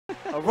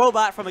a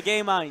robot from a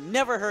game I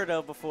never heard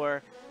of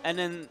before, and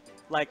then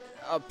like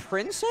a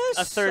princess,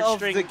 a third of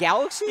string the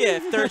galaxy. Yeah,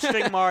 third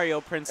string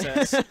Mario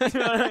princess. You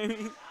know what I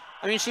mean?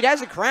 I mean, she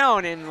has a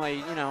crown, and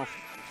like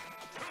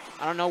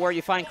I don't know where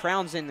you find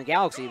crowns in the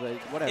galaxy, but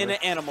whatever. In an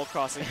Animal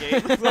Crossing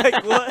game,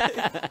 like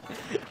what?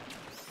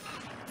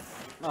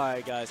 All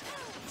right, guys.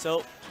 So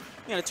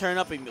I'm gonna turn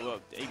up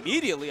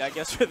immediately, I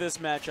guess, for this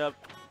matchup.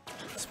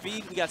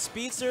 We got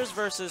speedsters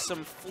versus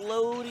some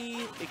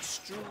floaty,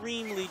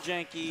 extremely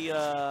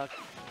janky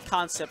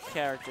concept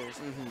characters.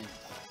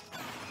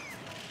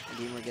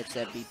 Redeemer gets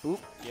that beat boop.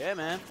 Yeah,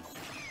 man.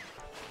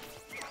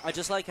 I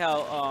just like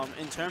how,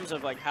 in terms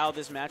of like how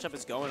this matchup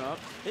is going up,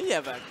 we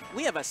have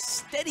a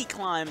steady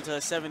climb to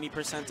 70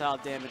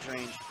 percentile damage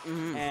range,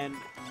 and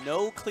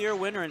no clear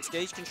winner in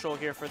stage control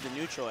here for the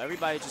neutral.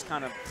 Everybody just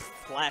kind of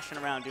flashing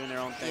around doing their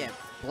own thing. Yeah,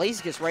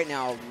 Blazikus right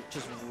now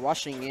just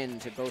rushing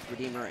into both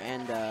Redeemer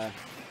and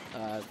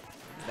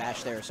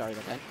Vash there. Sorry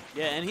about that.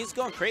 Yeah, and he's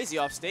going crazy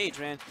off stage,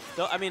 man.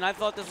 So, I mean, I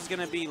thought this was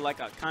going to be like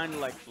a kind of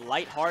like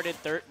lighthearted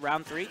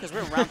round 3, because we're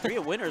in round 3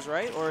 of winners,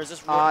 right? Or is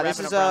this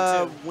wrapping up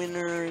round 2?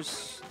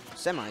 Winners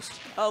semis.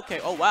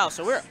 Okay. Oh, wow.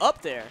 So we're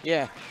up there.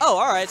 Yeah. Oh,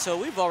 all right. So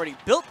we've already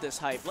built this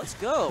hype. Let's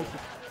go.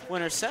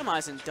 Winners,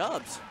 semis, and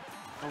dubs.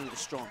 Only the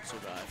strong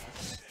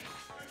survive.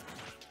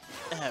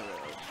 Arrow.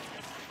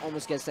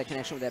 Almost gets that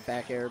connection with that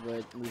back air,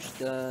 but Moosh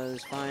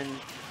does find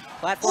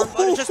platform.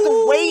 But just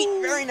the weight.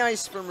 Very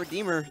nice from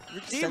Redeemer.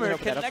 Redeemer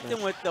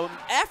connecting with the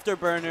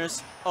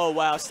afterburners. Oh,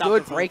 wow. Stop.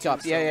 Good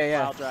breakup.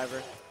 Yeah. Wild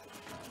driver.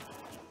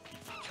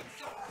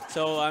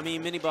 So, I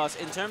mean, Mini Boss,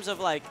 in terms of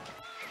like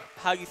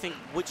how you think,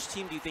 which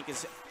team do you think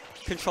is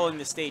controlling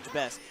the stage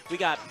best? We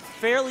got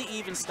fairly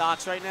even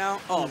stocks right now.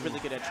 Oh, really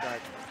good edge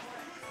guard.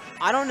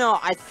 I don't know.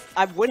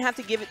 I would have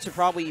to give it to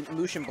probably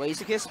Moosh and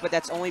Blazikus, but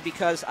that's only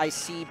because I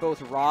see both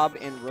Rob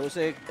and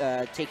Rosa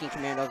taking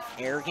command of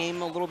air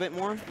game a little bit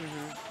more.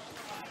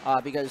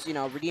 Because,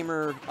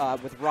 Redeemer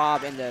with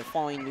Rob and the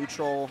falling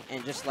neutral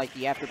and just like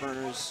the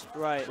afterburners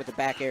with the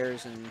back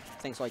airs and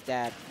things like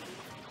that.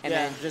 And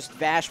then just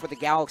Vash with the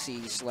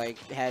galaxies, like,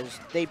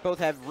 they both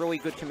have really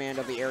good command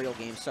of the aerial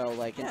game. So,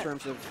 like, in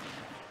terms of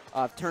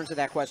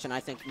that question,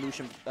 I think Moosh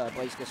and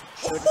Blazikus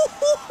should.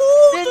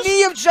 The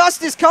knee of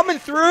justice coming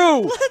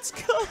through. Let's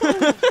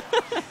go.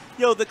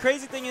 Yo, the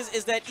crazy thing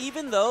is that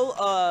even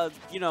though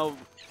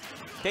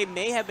they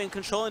may have been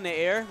controlling the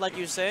air, like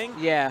you're saying,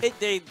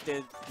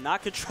 they're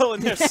not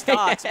controlling their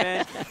stocks,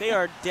 man. They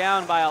are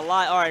down by a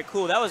lot. All right,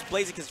 cool. That was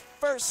Blazikus'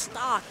 first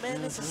stock,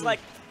 man. This is like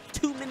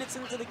 2 minutes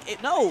into the game.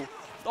 No,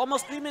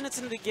 almost 3 minutes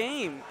into the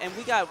game, and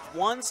we got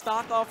one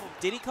stock off of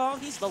Diddy Kong.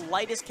 He's the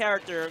lightest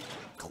character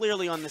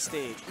clearly on the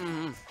stage.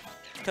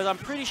 Because I'm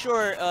pretty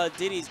sure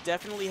Diddy's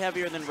definitely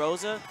heavier than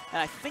Rosa,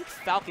 and I think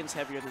Falcon's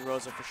heavier than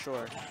Rosa for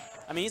sure.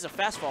 I mean, he's a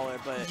fast faller,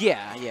 but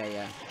yeah.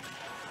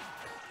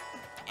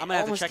 I'm gonna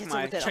have to check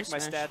my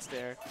stats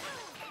there.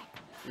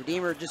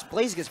 Redeemer, just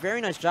Blazikus, very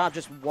nice job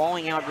just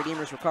walling out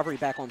Redeemer's recovery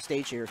back on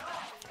stage here.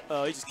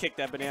 Oh, he just kicked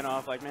that banana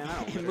off like, man,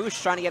 I don't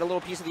Moosh trying to get a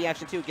little piece of the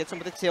action too, gets him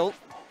with a tilt.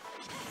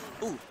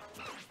 Ooh,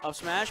 up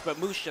smash, but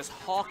Moosh just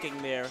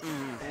hawking there,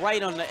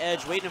 right on the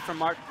edge, waiting for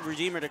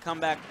Redeemer to come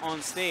back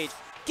on stage.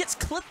 Gets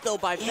clipped, though,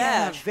 by Vash.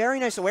 Yeah, very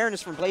nice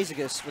awareness from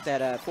Blazikus with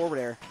that forward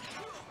air.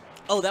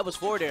 Oh, that was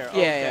forward air. Yeah,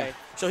 okay. yeah.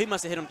 So he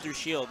must have hit him through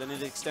shield, and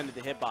it extended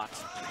the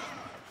hitbox.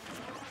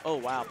 Oh,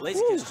 wow.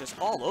 Blazikus just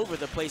all over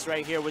the place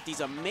right here with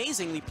these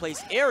amazingly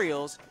placed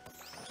aerials.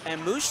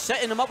 And Moosh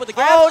setting him up with a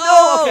grab.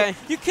 Oh, no, okay.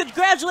 You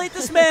congratulate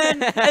this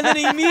man, and then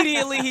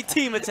immediately he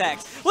team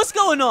attacks. What's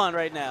going on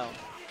right now?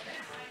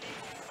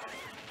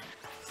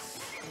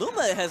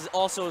 Luma has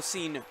also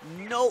seen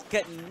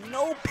get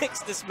no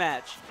picks this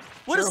match.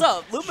 What is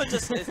up? Luma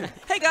just is,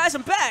 hey guys,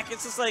 I'm back.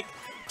 It's just like,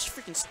 just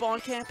freaking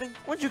spawn camping.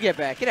 When'd you get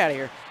back? Get out of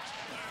here.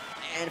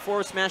 And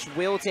forward smash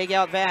will take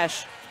out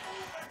Vash.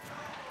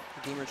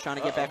 Redeemer trying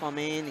to get back on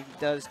main. He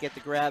does get the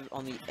grab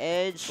on the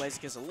edge.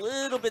 Blazikus a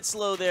little bit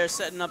slow there,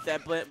 setting up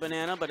that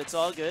banana, but it's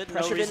all good.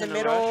 Pressured in the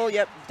middle.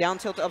 Yep, down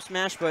tilt to up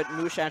smash, but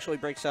Moosh actually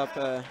breaks up.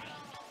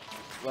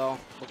 Well,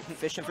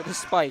 fishing for the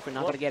spike, but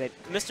not going to get it.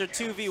 Mr.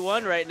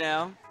 2v1 right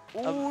now.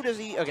 Ooh, does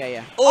he? Okay,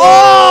 yeah.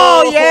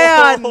 Oh,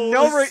 yeah!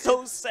 No,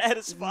 so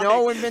satisfying.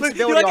 No invincibility.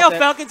 Look, you like how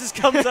Falcon just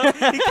comes up?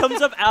 He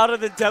comes up out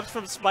of the depths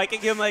from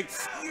spiking him like,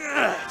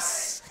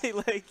 yes!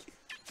 Like,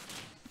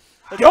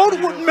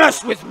 don't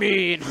mess with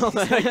me!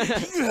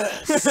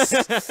 Yes!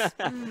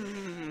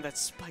 That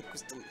spike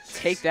was delicious.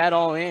 Take that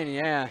all in,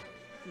 yeah.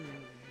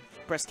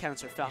 Breast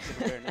cancer Falcon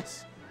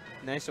awareness.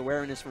 Nice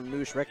awareness from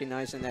Moosh,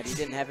 recognizing that he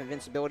didn't have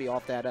invincibility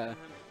off that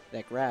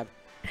that grab.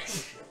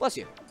 Bless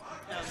you.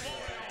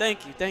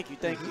 Thank you.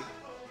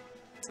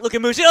 Look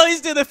at Moosh. Oh,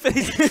 he's doing the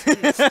face.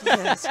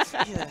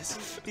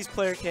 yes. These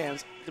player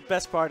cams, the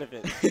best part of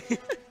it.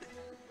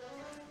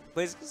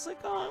 Blazikus like,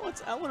 oh,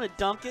 I want to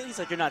dunk it. He's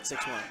like, you're not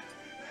 6'1".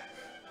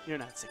 You're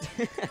not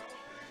 6'1".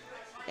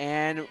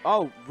 And,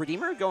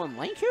 Redeemer going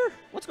link here?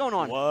 What's going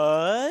on?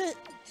 What?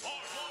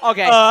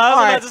 Okay.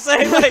 I was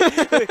about to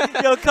say,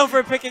 like, yo,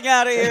 comfort picking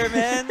out of here,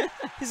 man.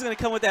 He's going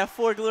to come with that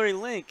 4 glory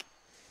link.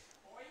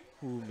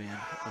 Ooh, man.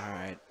 All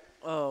right.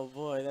 Oh,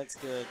 boy, that's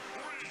good.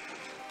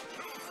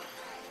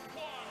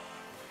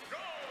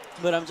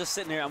 But I'm just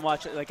sitting here, I'm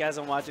watching, like, as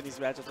I'm watching these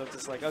matchups, I'm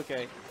just like,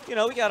 okay, you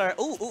know, we got our,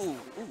 ooh,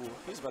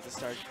 he's about to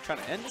start trying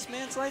to end this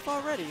man's life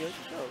already. Let's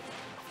go.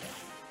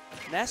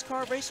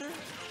 NASCAR racer?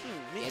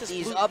 Get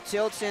these up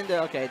tilts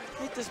into, okay.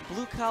 Make this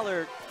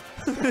blue-collar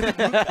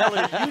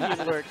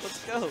union work.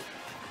 Let's go.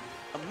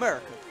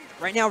 America.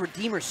 Right now,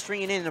 Redeemer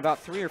stringing in about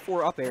 3 or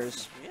 4 up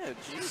airs. Yeah,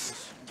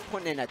 jeez.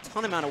 Putting in a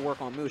ton amount of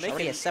work on Moosh.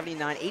 Already at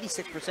 79,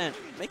 86%.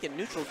 Making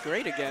neutral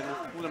great again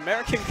with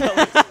American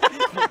colors.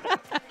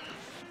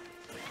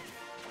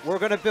 We're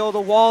going to build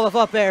a wall of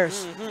up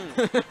airs.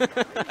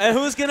 And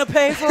who's going to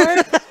pay for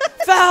it?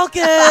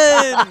 Falcon!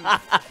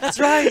 That's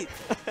right.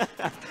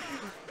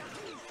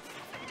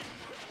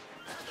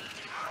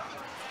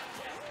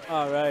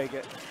 All right,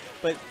 good.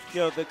 But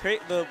yo,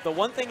 the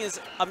one thing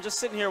is, I'm just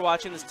sitting here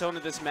watching this tone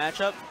of this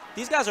matchup.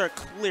 These guys are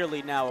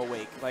clearly now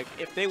awake. Like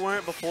if they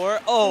weren't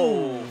before,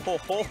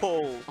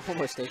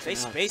 Almost takes they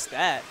spaced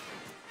that.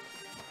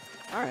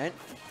 All right.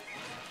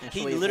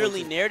 He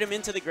literally nared him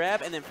into the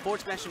grab and then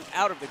forward smashed him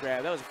out of the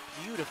grab. That was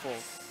beautiful.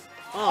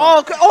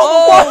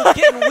 Oh,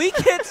 getting weak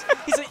hits.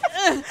 He's like,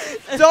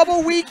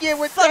 double weak hit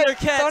with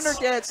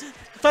Thundercats.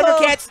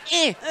 Thundercats.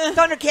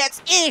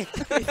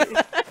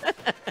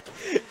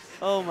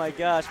 Oh my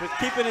gosh, we're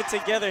keeping it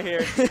together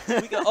here.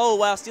 Oh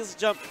wow, steals the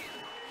jump.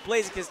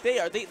 Blazikus,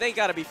 they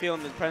gotta be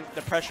feeling the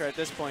pressure at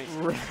this point.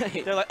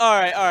 Right. They're like, all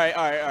right,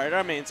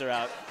 our mains are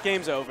out.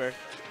 Game's over.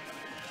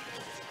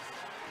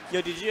 Yo,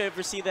 did you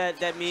ever see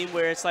that meme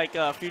where it's like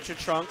Future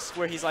Trunks,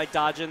 where he's like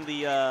dodging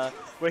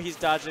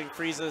dodging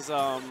Frieza's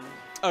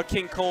or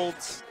King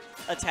Cold's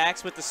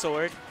attacks with the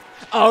sword?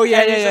 Oh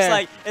yeah, and just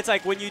like, it's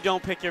like when you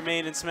don't pick your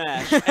main in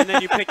Smash, and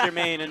then you pick your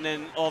main, and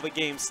then all the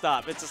games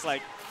stop. It's just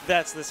like,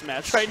 that's this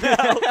match right now.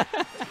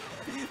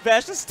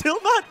 Vash is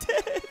still not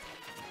dead.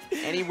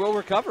 And he will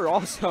recover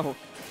also.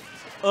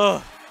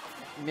 Ugh.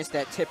 Missed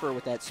that tipper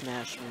with that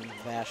smash from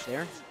Vash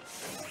there.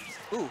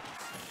 Ooh.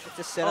 Get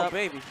the setup. Oh,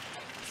 baby.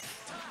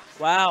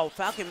 Wow,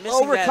 Falcon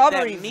missing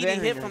that meaty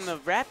hit from the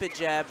rapid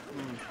jab.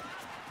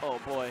 Oh,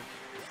 boy.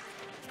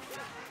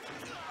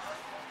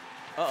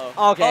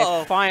 Uh-oh.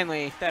 Okay,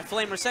 finally. That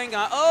Flamer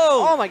Sengon.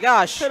 Oh! Oh, my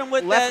gosh. Hit him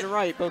with left and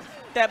right. Both.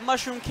 That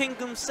Mushroom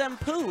Kingdom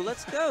Senpu.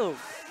 Let's go.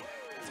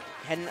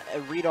 Hadn't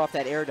read off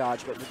that air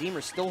dodge, but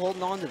Redeemer's still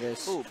holding on to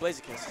this. Ooh,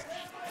 Blazikus.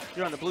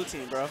 You're on the blue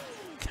team, bro.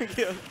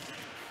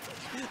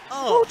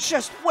 Oh,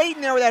 just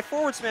waiting there with that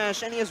forward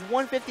smash, and he has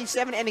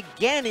 157, and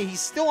again,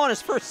 he's still on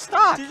his first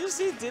stock. Did you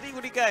see Diddy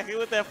when he got hit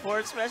with that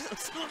forward smash?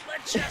 My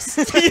chest.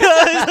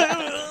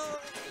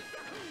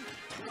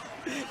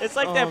 It's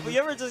like that. You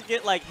ever just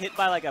get like hit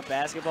by like a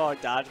basketball or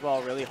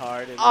dodgeball really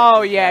hard? And,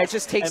 yeah, it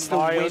just takes the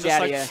wind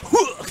out of you.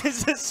 It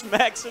just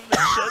smacks him in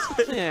the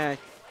chest. Yeah,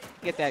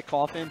 get that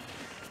cough in.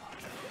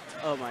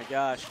 Oh my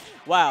gosh!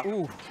 Wow.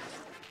 Ooh.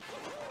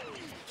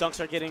 Dunks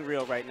are getting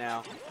real right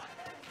now.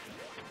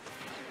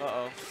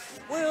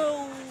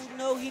 Well,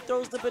 no, he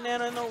throws the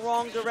banana in the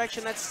wrong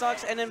direction. That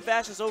sucks. And then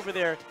Vash is over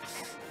there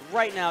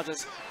right now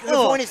just... The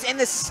point is in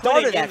the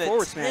start of that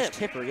forward smash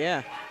tipper,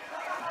 yeah.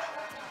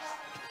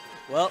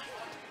 Well.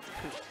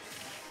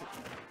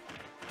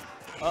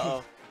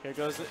 Here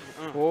goes it.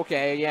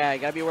 Okay, yeah, you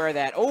got to be aware of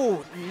that.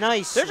 Oh,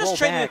 nice. They're just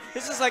training.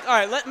 This is like,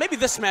 all right, maybe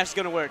this smash is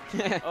going to work.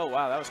 Oh,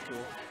 wow, that was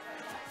cool.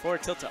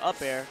 Forward tilt to up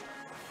air.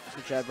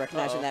 Good job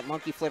recognizing that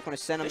monkey flip when it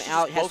sent him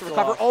out. Has to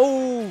recover.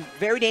 Oh,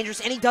 very dangerous,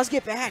 and he does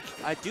get back.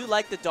 I do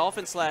like the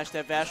dolphin slash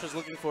that Vash was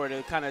looking for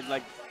to kind of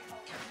like,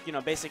 you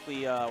know,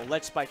 basically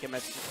ledge spike him.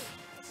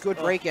 Good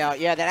breakout.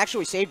 Yeah, that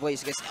actually saved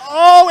Blazikus.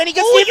 Oh, and he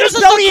gets the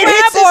ability and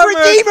hits his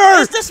Redeemer.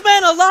 Is this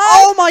man alive?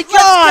 Oh, my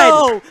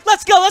God.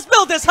 Let's go. Let's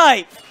build this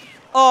hype.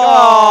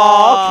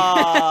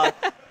 Oh.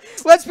 Okay.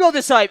 Let's build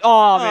this hype.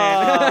 Oh,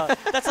 man.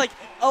 That's like,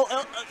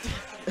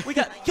 we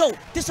got, yo,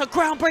 this is a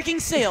groundbreaking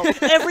sale.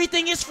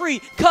 Everything is free.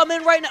 Come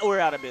in right now. We're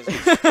out of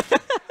business.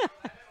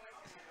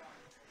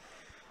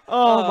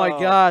 Oh, my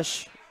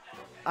gosh.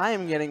 I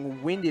am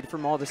getting winded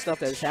from all the stuff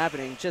that is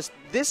happening just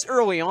this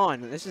early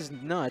on. This is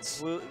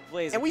nuts.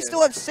 And we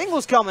still have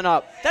singles coming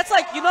up. That's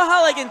like, you know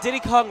how like in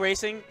Diddy Kong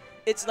Racing,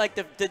 it's like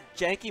the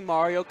janky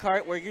Mario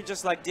Kart where you're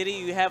just like Diddy,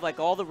 you have like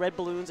all the red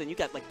balloons and you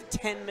got like the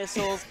 10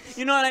 missiles.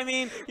 You know what I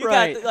mean? You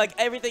got like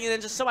everything, and then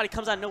just somebody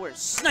comes out of nowhere and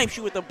snipes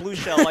you with a blue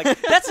shell. Like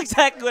that's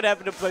exactly what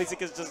happened to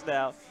Blazikus just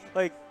now.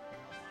 Like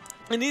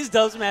in these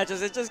dubs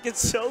matches, it just gets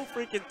so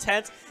freaking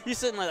tense. You're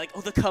sitting there like,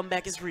 oh, the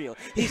comeback is real.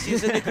 He's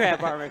using the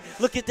grab armor.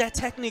 Look at that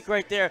technique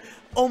right there.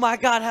 Oh my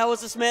God, how is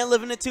this man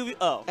living in 2v?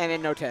 Oh, and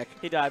then no tech.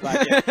 He died by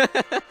it.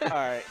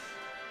 All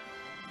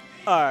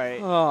right.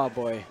 Oh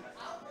boy.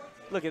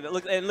 Look at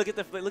look at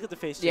the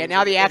face change. Yeah,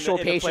 now the actual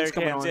in patience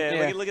coming cams. on.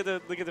 Yeah, Yeah. look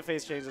at the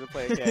face change in the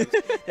player cams.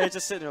 They're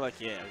just sitting there like,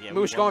 yeah.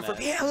 Moosh going for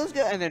let's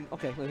go, and then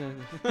okay.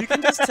 You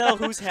can just tell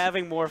who's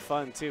having more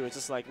fun too. It's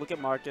just like, look at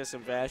Marcus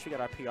and Vash. We got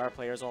our PR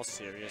players all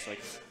serious.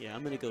 Like, yeah,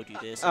 I'm gonna go do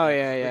this. Oh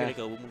yeah, yeah. We're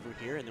gonna go over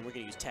here, and then we're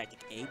gonna use tactic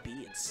A, B,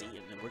 and C,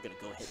 and then we're gonna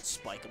go ahead and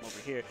spike them over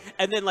here.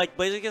 And then like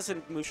Blazikus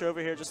and Moosh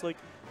over here, just like,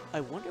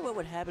 I wonder what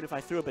would happen if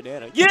I threw a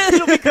banana. Yeah,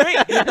 it'll be great.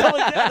 Oh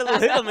my God, it'll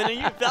hit him, and then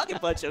you Falcon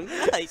punch him.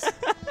 Nice.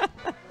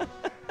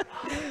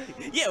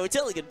 Yeah, we're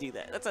totally gonna do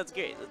that. That sounds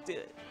great. Let's do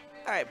it.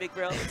 All right, big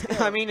bro. Let's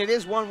go. I mean, it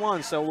is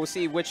 1-1, so we'll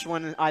see which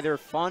one, either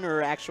fun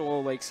or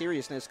actual like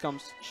seriousness,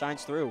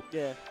 shines through.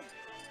 Yeah.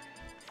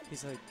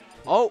 He's like,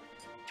 oh,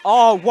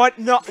 what?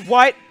 No,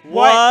 what?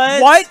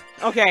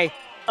 Okay.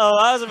 Oh,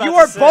 I was about You to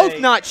are say, both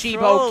not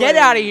cheapo. Get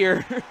out of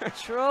here.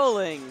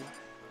 Trolling.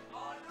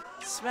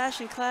 Smash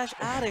and Clash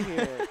out of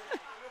here.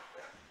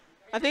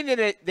 I think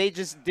that they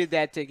just did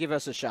that to give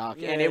us a shock,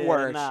 Yeah, and it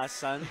worked. Nah,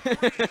 son.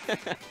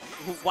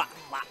 Wah,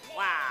 wah,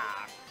 wah.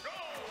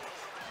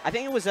 I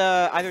think it was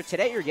either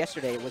today or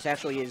yesterday. It was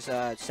actually his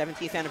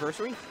 17th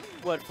anniversary.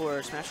 What,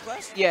 for Smash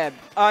Clash? Yeah.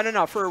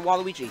 No, for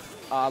Waluigi.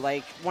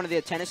 Like, one of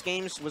the tennis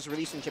games was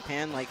released in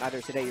Japan, like,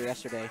 either today or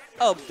yesterday.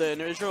 Oh,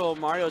 the original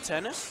Mario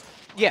Tennis?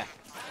 Yeah.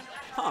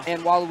 Huh.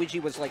 And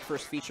Waluigi was, like,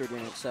 first featured in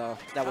it, so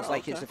that was,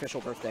 like, okay. his official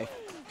birthday.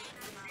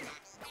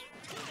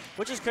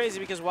 Which is crazy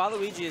because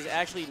Waluigi is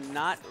actually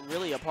not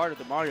really a part of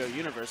the Mario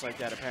universe like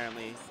that,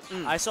 apparently.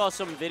 I saw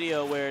some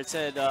video where it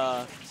said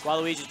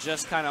Waluigi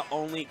just kind of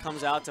only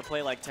comes out to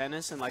play like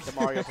tennis and like the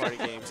Mario Party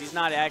games. He's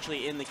not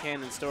actually in the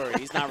canon story.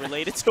 He's not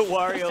related to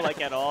Wario like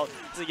at all.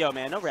 He's like, yo,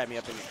 man, don't wrap me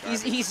up in your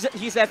car.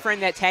 He's that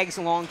friend that tags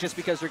along just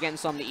because they're getting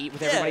something to eat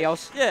with everybody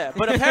else. Yeah,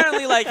 but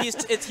apparently like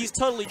he's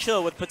totally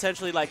chill with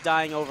potentially like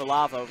dying over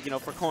lava, you know,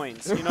 for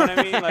coins. You know what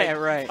I mean? Like, yeah,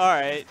 right. All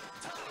right.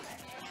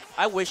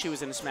 I wish he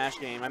was in a Smash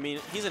game. I mean,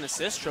 he's an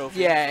assist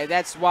trophy. Yeah,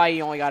 that's why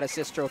he only got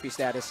assist trophy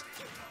status.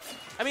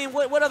 I mean,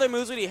 what other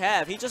moves would he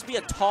have? He'd just be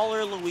a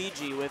taller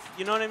Luigi with,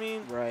 you know what I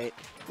mean? Right.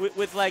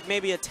 With like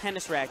maybe a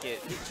tennis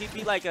racket. He'd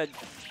be like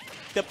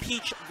the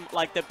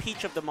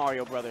peach of the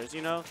Mario Brothers,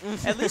 you know?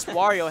 At least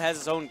Wario has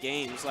his own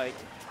games, like.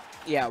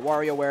 Yeah,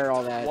 WarioWare,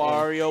 all that.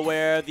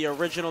 WarioWare, the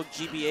original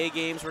GBA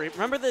games.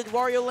 Remember the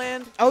Wario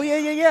Land? Oh,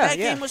 yeah. That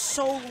game was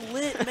so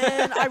lit,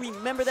 man. I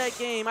remember that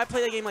game. I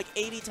played that game like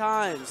 80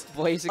 times.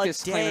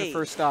 Blazikus claiming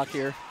first stock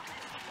here.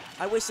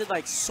 I wasted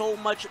like so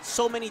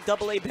many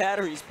AA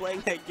batteries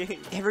playing that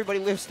game. Everybody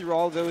lives through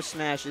all those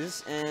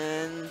smashes,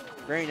 and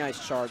very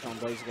nice charge on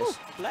Blazikus.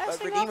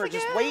 But Redeemer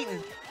just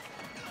waiting.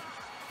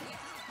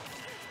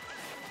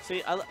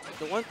 See,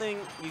 the one thing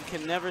you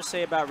can never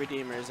say about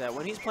Redeemer is that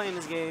when he's playing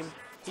this game,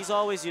 he's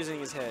always using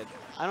his head.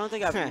 I don't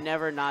think I've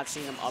never not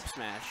seen him up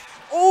smash.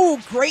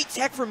 Oh, great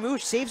tech from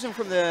Moosh. Saves him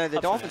from the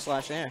Dolphin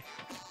Slash there.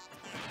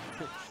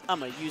 I'm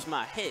going to use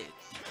my head.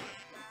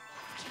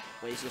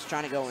 Blazikus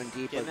trying to go in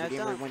deep, but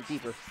Redeemer went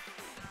deeper.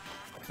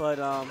 But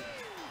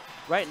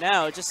right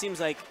now, it just seems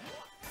like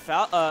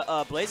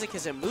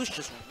Blazikus and Moosh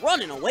just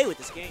running away with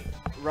this game.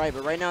 Right,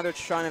 but right now they're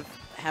trying to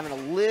having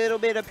a little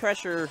bit of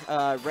pressure.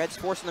 Red's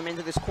forcing them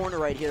into this corner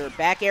right here.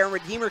 Back air, and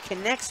Redeemer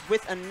connects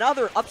with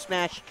another up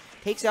smash.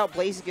 Takes out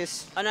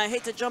Blazikus. And I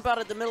hate to jump out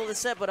at the middle of the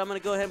set, but I'm going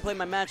to go ahead and play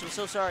my match. I'm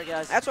so sorry,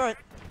 guys. That's all right.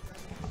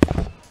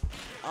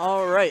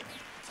 All right.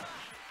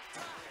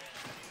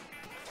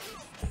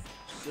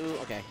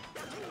 Okay.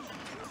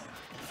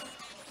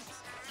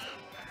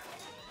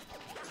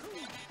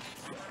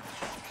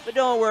 But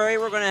don't worry,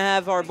 we're going to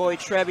have our boy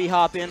Trebi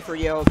hop in for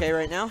you, okay,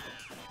 right now?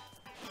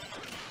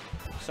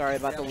 Sorry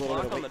about the little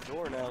bit of on the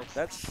door now.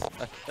 That's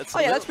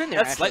that's been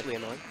there. That's slightly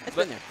annoying. It's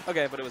been there.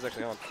 Okay, but it was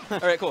actually on. All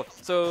right, cool.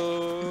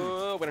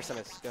 So winner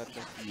semis.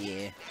 Gotcha.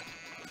 Yeah.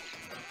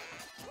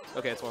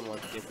 Okay, it's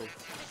 1-1. Game 3.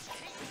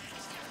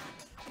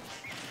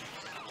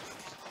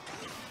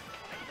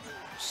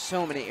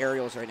 So many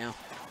aerials right now.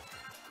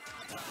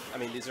 I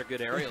mean, these are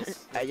good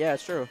aerials. Yeah,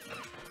 it's true.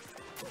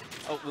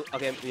 Oh,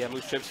 okay. Yeah,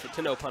 Moosh trips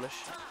to no punish.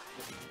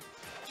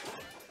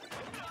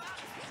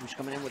 Moosh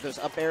coming in with those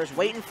up airs,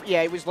 waiting for.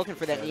 Yeah, he was looking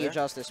for that knee of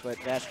justice, but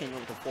Vash came in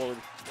with the forward.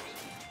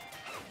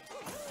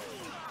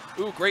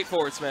 Ooh, great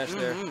forward smash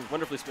there.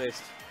 Wonderfully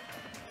spaced.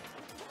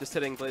 Just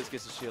hitting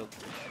Blazikus' shield.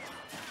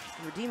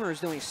 Redeemer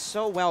is doing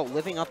so well,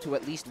 living up to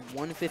at least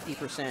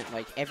 150%,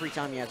 like every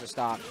time he has a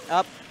stock.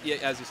 Up. Yeah,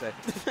 as you say.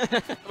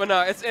 But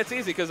no, it's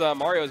easy because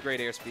Mario has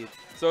great airspeed.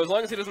 So as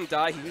long as he doesn't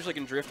die, he usually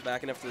can drift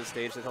back enough to the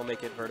stage that he'll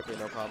make it vertically,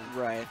 no problem.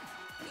 Right.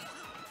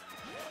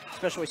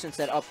 Especially since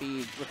that up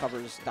B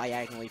recovers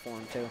diagonally for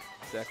him too.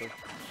 Exactly.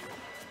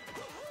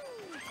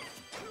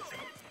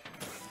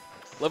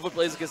 Love what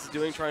Blazikus is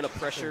doing, trying to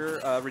pressure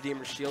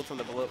Redeemer's shield from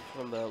the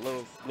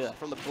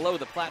below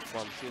the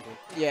platform. Excuse me.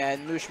 Yeah,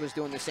 and Moosh was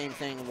doing the same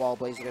thing while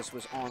Blazikus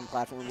was on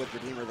platform with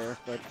Redeemer there.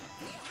 But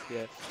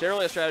yeah,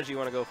 generally a strategy you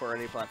want to go for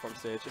any platform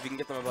stage. If you can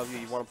get them above you,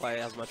 you want to apply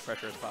as much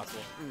pressure as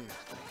possible.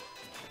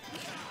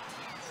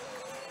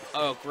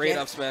 Oh, great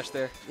up smash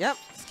there. Yep.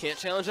 Can't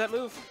challenge that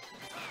move.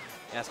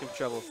 Asking for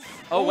trouble.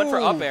 Oh, went for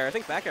up air. I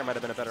think back air might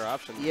have been a better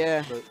option.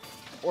 Yeah.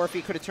 Or if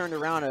he could have turned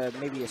around,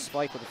 maybe a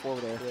spike with a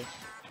forward air.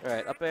 Yeah. All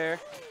right, up air.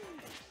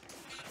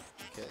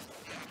 Okay.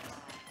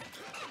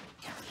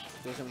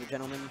 Goes in the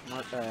gentleman.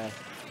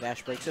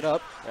 Vash breaks it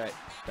up. All right,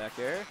 back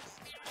air.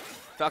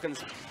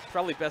 Falcon's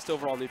probably best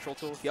overall neutral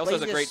tool. He also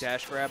has a great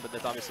dash grab, but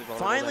that's obviously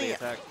vulnerable to any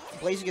attack.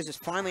 Blazikus is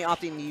finally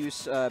opting to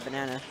use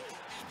banana.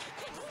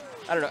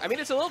 I don't know. I mean,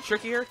 it's a little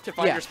trickier to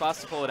find your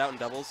spots to pull it out in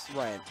doubles.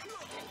 Right.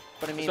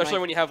 But I mean, especially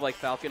when you have like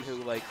Falcon,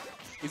 who like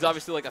he's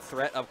obviously like a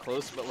threat up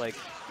close, but like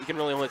you can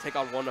really only take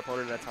on one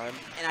opponent at a time.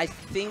 And I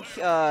think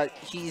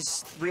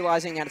he's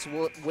realizing that it's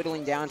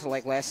whittling down to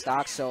like last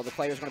stock, so the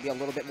player's going to be a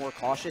little bit more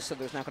cautious. So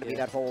there's not going to be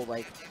that whole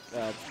like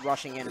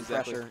rushing in and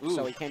pressure. Ooh.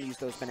 So he can use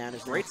those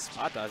bananas. Great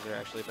spot dodge there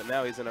actually, but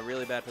now he's in a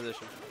really bad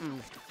position.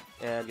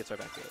 And gets right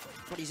back to it.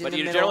 But he's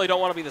you generally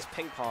don't want to be this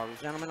ping pong.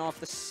 Gentleman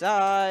off the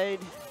side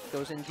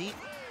goes in deep.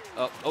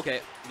 Oh,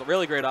 okay. A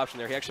really great option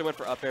there. He actually went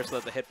for up air so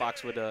that the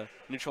hitbox would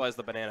neutralize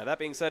the banana. That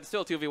being said,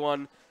 still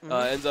 2v1.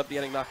 Ends up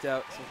getting knocked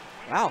out. So.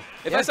 Wow.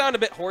 If I sound a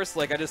bit hoarse,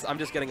 like I'm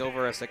just getting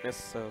over a sickness,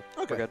 so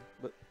we're good.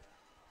 But.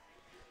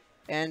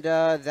 And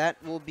that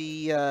will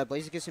be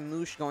Blazikus and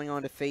Moosh going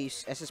on to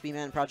face SSB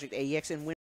Man Project AEX and win.